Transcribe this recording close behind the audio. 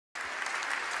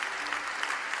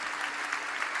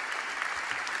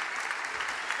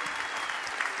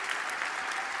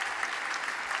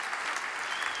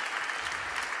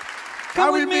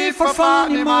Come with me for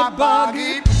fun in my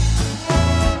buggy.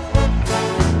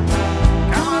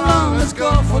 Come along, let's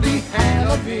go for the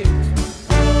hell of it.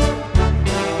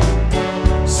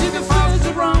 See the fellas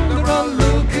around the road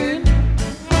looking,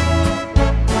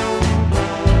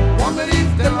 wonder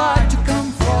if they like to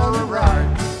come for a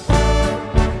ride.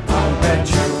 I'll bet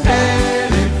you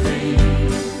anything,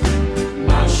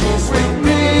 now she's with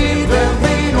me, there'll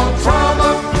be no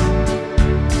trouble.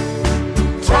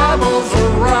 Trouble's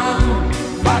around,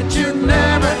 but you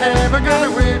never ever got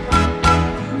away.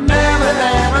 Never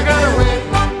ever got away.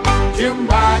 Dune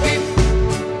Buggy.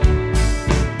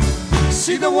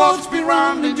 See the walls be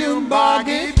round the Dune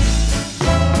Buggy.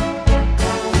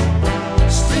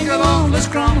 String along, let's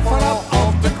crawl fall up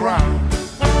off the ground.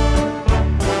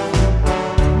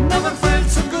 Never felt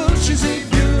so good, she's a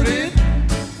beauty,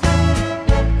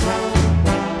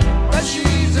 but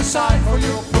she's a sight for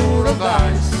your poor of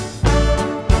eyes.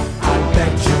 I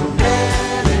bet you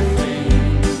anything,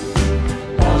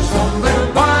 or some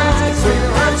little bites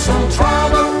will have some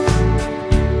trouble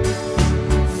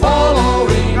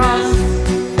following us,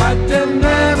 but they'll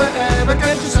never ever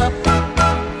catch us up.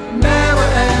 Never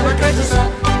ever catch us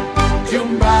up.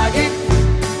 Dune Buggy.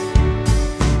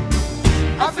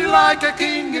 I feel like a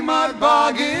king in my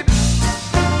buggy.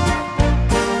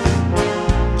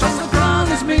 Just the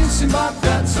crown is missing, but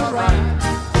that's alright.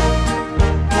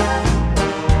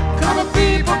 Come on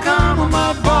people, come on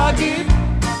my buggy.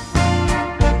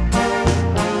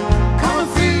 Come and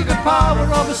feel the power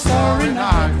of a starry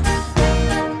night.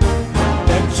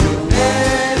 Bet you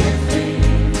anything,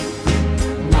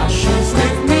 now she's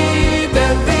with me,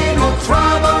 there'll be no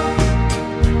trouble.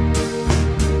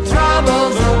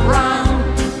 Trouble's around,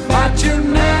 but you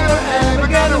never ever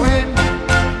get away.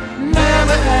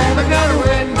 Never ever get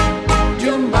away.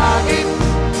 Dune Buggy.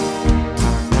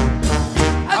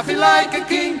 I feel like a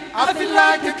king, I feel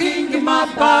like a king in my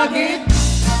buggy.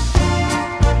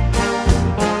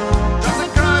 Just the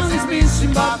crown is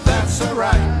missing, but that's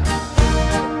alright.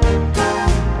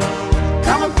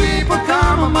 Come on people,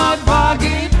 come on my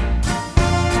buggy.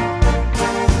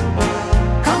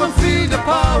 Come and feel the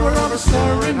power of a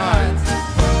starry night.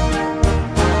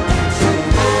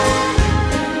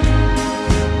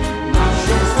 Now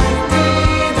she's with me,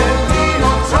 there'll be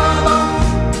no trouble.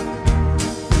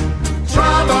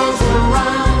 Trouble's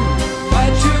around,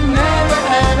 but you never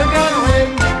ever get away.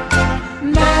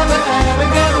 Never ever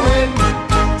get away.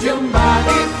 Dune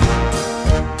Buggy.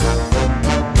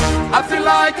 I feel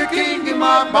like a king in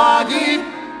my buggy.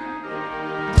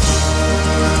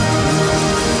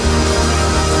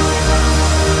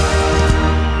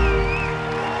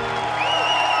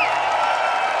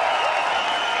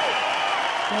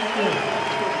 Thank you.